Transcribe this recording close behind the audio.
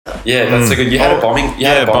Yeah, that's a good. You had a bombing. You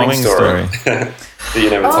had a bombing story. That you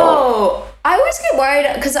never told. I always get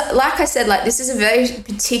worried because, like I said, like this is a very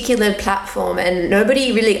particular platform, and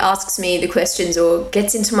nobody really asks me the questions or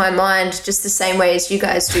gets into my mind just the same way as you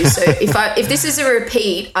guys do. So if this is a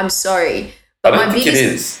repeat, I'm sorry. But I don't think it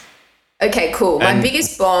is. Okay, cool. My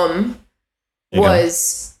biggest bomb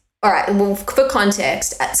was, all right, well, for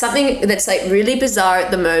context, something that's like really bizarre at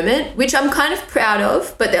the moment, which I'm kind of proud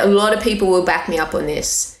of, but a lot of people will back me up on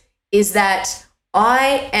this, is that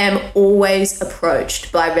I am always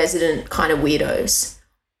approached by resident kind of weirdos.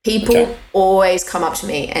 People always come up to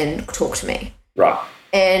me and talk to me. Right.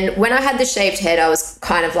 And when I had the shaved head, I was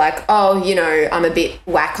kind of like, oh, you know, I'm a bit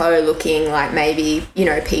wacko looking, like maybe, you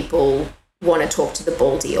know, people want to talk to the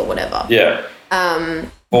baldy or whatever. Yeah.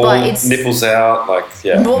 But it's nipples out, like,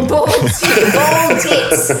 yeah. Bald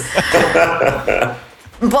tits.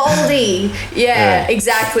 Baldy. Yeah,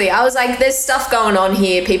 exactly. I was like, there's stuff going on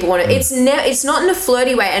here. People want to, it's not in a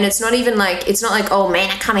flirty way. And it's not even like, it's not like, oh, men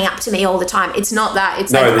are coming up to me all the time. It's not that.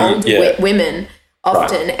 It's like older women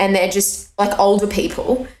often. Right. And they're just like older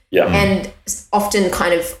people. Yeah. And often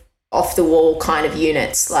kind of off the wall kind of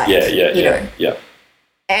units. Like, you know. Yeah.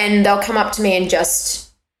 And they'll come up to me and just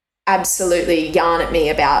absolutely yarn at me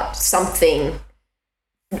about something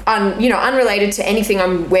unrelated to anything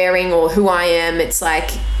I'm wearing or who I am. It's like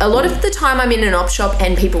a lot of the time I'm in an op shop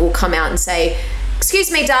and people will come out and say, excuse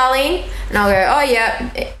me, darling. And I'll go, oh yeah,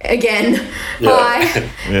 again, hi.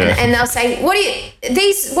 Yeah. And they'll say, what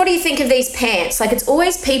do you think of these pants? Like it's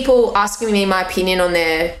always people asking me my opinion on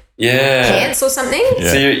their pants or something.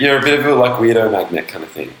 Yeah. So you're a bit of a like weirdo magnet kind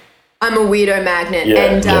of thing. I'm a weirdo magnet.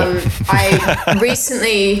 I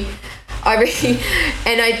recently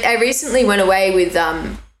went away with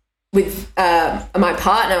my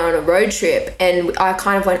partner on a road trip, and I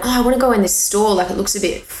kind of went, I want to go in this store, like it looks a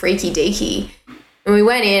bit freaky deaky. And we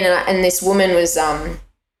went in, and this woman was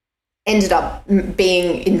ended up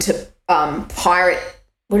being into pirate.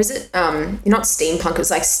 What is it? Not steampunk. It was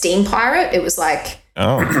like steam pirate. It was like,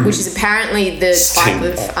 which is apparently the type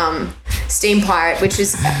of steam pirate, which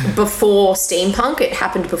is before steampunk. It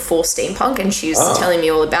happened before steampunk, and she was telling me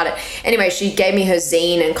all about it. Anyway, she gave me her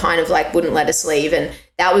zine and kind of like wouldn't let us leave, and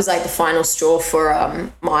that was like the final straw for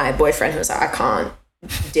my boyfriend, who was like, I can't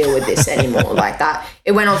deal with this anymore. Like that,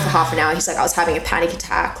 it went on for half an hour. He's like, I was having a panic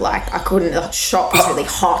attack. Like I couldn't. The shop was really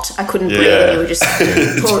hot. I couldn't breathe. And we were just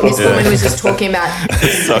this woman was just talking about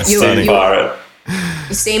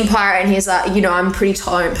steam pirate, and he's like, you know, I'm a pretty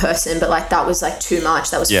tolerant person, but like that was like too much.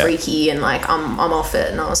 That was freaky, and like I'm off it.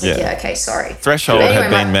 And I was like, okay, sorry. Threshold had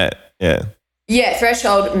been met. Yeah,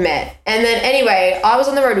 threshold met. And then anyway, I was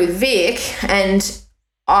on the road with Vic, and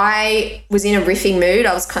I was in a riffing mood.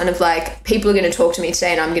 I was kind of like, people are going to talk to me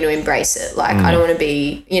today and I'm going to embrace it. Like, I don't want to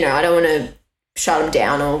be, you know, I don't want to shut them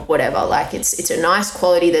down or whatever. Like, it's a nice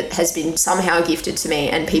quality that has been somehow gifted to me,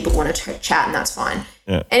 and people want to chat, and that's fine.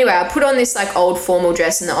 Yeah. Anyway, I put on this like old formal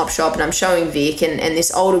dress in the op shop, and I'm showing Vic and this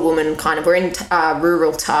older woman kind of, we're in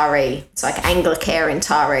rural Taree. It's like Anglicare in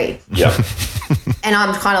Taree. Yeah. And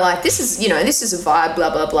I'm kind of like, this is a vibe,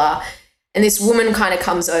 blah, blah, blah. And this woman kind of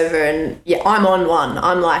comes over, and I'm on one.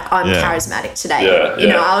 I'm like, I'm charismatic today. You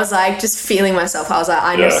know, I was like just feeling myself. I was like,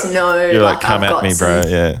 I just know. You're like come at me, bro.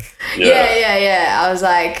 Yeah. I was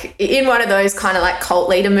like in one of those kind of like cult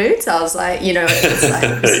leader moods. I was like, you know, it's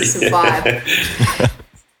like this is a vibe.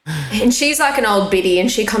 And she's like an old biddy, and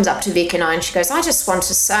she comes up to Vic and I, and she goes, I just want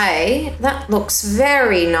to say that looks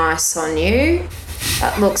very nice on you.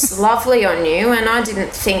 That looks lovely on you, and I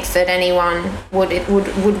didn't think that anyone would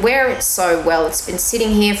wear it so well. It's been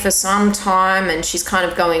sitting here for some time. And she's kind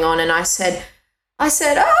of going on, and I said,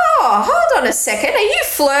 oh, hold on a second. Are you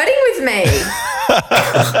flirting with me?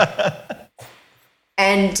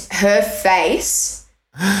 And her face,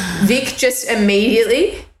 Vic just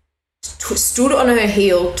immediately stood on her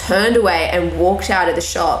heel, turned away, and walked out of the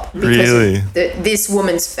shop because of this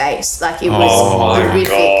woman's face. Like, it was horrific.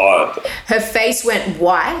 God. Her face went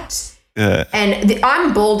white. Yeah. And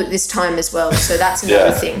I'm bald at this time as well, so that's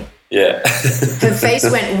another thing. Yeah. Her face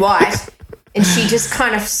went white, and she just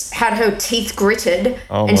kind of had her teeth gritted,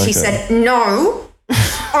 and she said, no,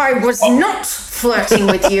 I was not flirting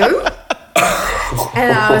with you.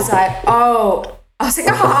 And I was like, oh,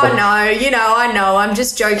 no, you know, I know, I'm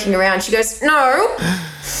just joking around. She goes, no,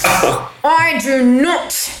 I do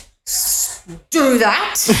not do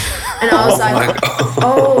that. And I was like,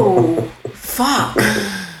 oh, fuck.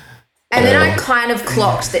 And then I kind of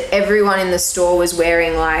clocked that everyone in the store was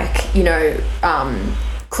wearing like, you know,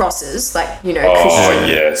 crosses, like, you know, Christian. Oh,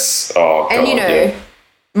 yes. Oh, and, God, you know,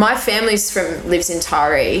 my family's lives in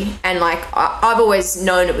Taree, and like I've always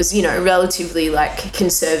known it was, you know, relatively like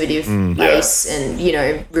conservative place and, you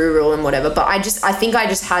know, rural and whatever. But I think I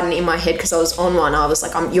just had it in my head because I was on one. I was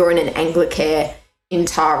like, you're in an Anglicare in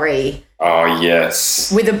Taree. Oh,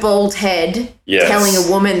 yes. With a bald head, telling a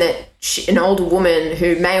woman that an older woman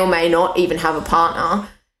who may or may not even have a partner,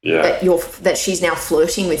 that she's now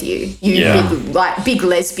flirting with you. Big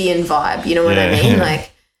lesbian vibe. You know what I mean?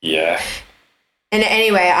 Like, yeah. And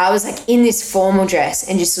anyway, I was like in this formal dress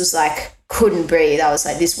and just was like, couldn't breathe. I was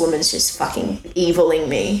like, this woman's just fucking eviling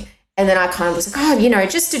me. And then I kind of was like, oh, you know,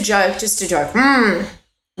 just a joke.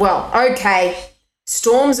 Well, okay.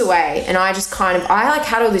 Storms away. And I just I like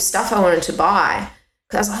had all this stuff I wanted to buy.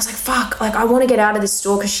 Because I was like, fuck, like I want to get out of this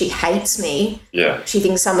store because she hates me. Yeah. She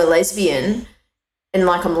thinks I'm a lesbian and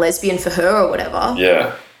like I'm lesbian for her or whatever.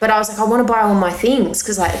 Yeah. But I was like, I want to buy all my things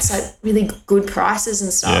because like it's like really good prices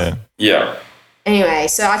and stuff. Yeah. Anyway,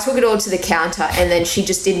 so I took it all to the counter and then she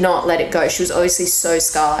just did not let it go. She was obviously so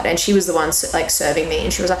scarred and she was the one like serving me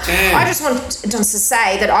and she was like, I just want to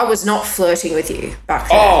say that I was not flirting with you back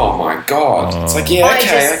then. Oh my God. It's like, okay. I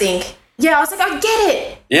just think, I was like, I get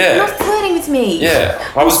it. Yeah. You're not flirting with me.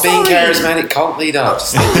 Yeah. I was being charismatic cult leader.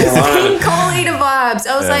 Just being cult leader vibes.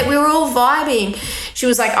 I was like, we were all vibing. She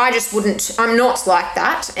was like, I'm not like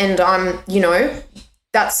that. And I'm, you know,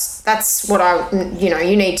 that's what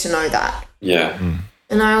you need to know that. Yeah.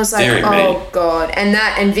 And I was like, God.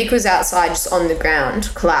 And Vic was outside just on the ground,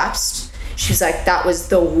 collapsed. She was like, that was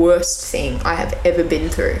the worst thing I have ever been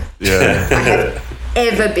through. Yeah. I have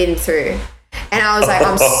ever been through. And I was like,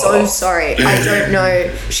 I'm so sorry. I don't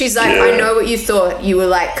know. She's like, I know what you thought. You were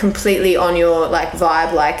like completely on your like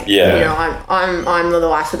vibe, like you know, I'm the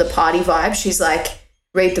life of the party vibe. She's like,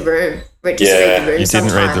 read the room. Read the room. You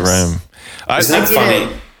didn't read the room. Isn't that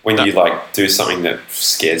funny when you like do something that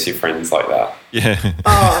scares your friends like that? Yeah.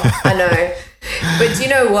 Oh, I know. But do you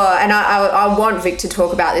know what? And I want Vic to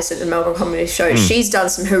talk about this at the Melbourne Comedy Show. She's done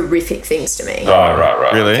some horrific things to me.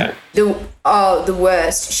 Right. Really? Okay. The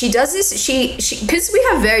worst. She does this. She because we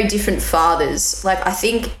have very different fathers. Like I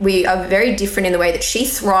think we are very different in the way that she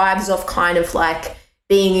thrives off kind of like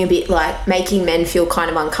being a bit like making men feel kind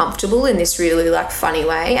of uncomfortable in this really like funny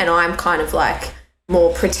way, and I'm kind of like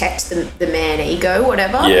more protect the man ego,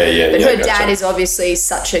 whatever. Yeah. But her dad is obviously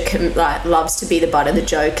such loves to be the butt of the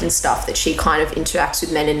joke and stuff that she kind of interacts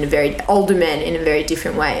with older men in a very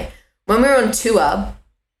different way. When we were on tour,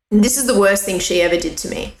 and this is the worst thing she ever did to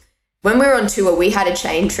me. When we were on tour, we had a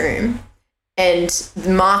change room and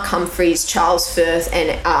Mark Humphreys, Charles Firth and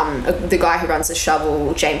the guy who runs the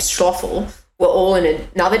Shovel, James Schloffel, were all in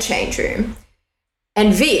another change room.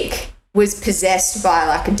 And Vic was possessed by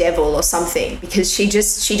like a devil or something because she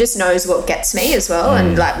just knows what gets me as well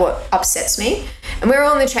and like what upsets me. And we're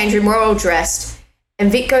all in the change room, we're all dressed,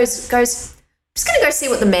 and Vic goes, I'm just gonna go see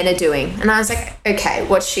what the men are doing. And I was like, okay,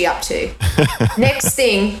 what's she up to? Next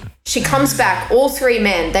thing, she comes back, all three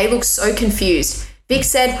men, they look so confused. Vic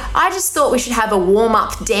said, I just thought we should have a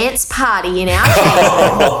warm-up dance party in our change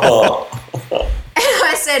room. And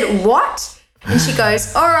I said, what? And she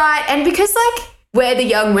goes, all right. And because like we're the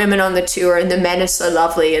young women on the tour and the men are so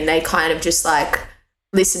lovely and they kind of just like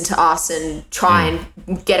listen to us and try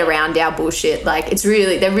and get around our bullshit. Like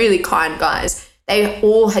they're really kind guys. They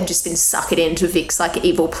all had just been suckered into Vic's like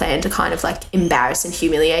evil plan to kind of like embarrass and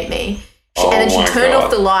humiliate me. And then she turned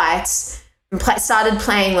off the lights and started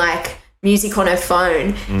playing like music on her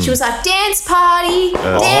phone. She was like, dance party.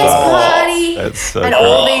 That's so and cool.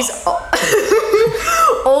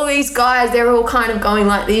 all these guys, they're all kind of going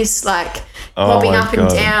like this, like popping up and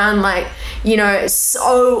down, like, you know,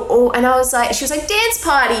 and I was like, she was like, dance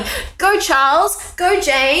party, go Charles, go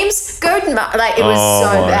James, go, like it was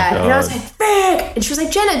so bad. God. And I was like, fuck. And she was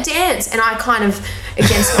like, Jenna, dance. And I kind of,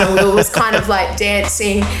 against my will, was kind of like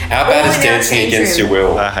dancing. How bad is dancing against your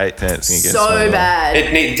will? I hate dancing against my will. So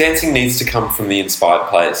bad. Dancing needs to come from the inspired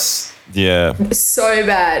place. Yeah. So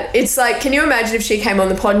bad. It's like, can you imagine if she came on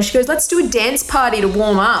the pod and she goes, let's do a dance party to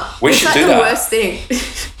warm up? We should do that. It's like the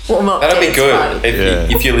worst thing. Warm up. That'd be good.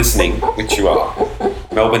 If you're listening, which you are,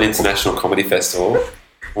 Melbourne International Comedy Festival,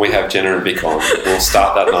 we have Jenna and Vic on. We'll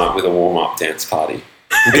start that night with a warm-up dance party.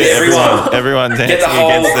 Everyone dancing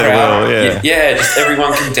against their will. Yeah, just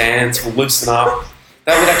everyone can dance. We'll loosen up.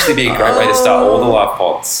 That would actually be a great way to start all the live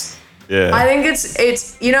pods. Yeah. I think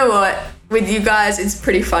it's you know what, with you guys, it's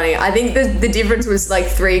pretty funny. I think the difference was like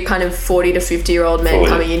three kind of 40 to 50-year-old men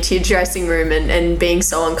coming into your dressing room and being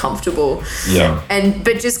so uncomfortable. Yeah.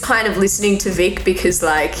 But just kind of listening to Vic because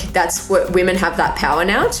like that's what women have that power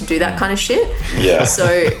now to do that kind of shit. Yeah.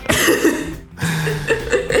 So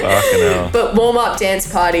Fucking hell. But warm-up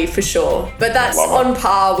dance party for sure. But that's on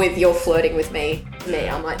par with your flirting with me.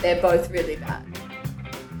 I'm like, they're both really bad.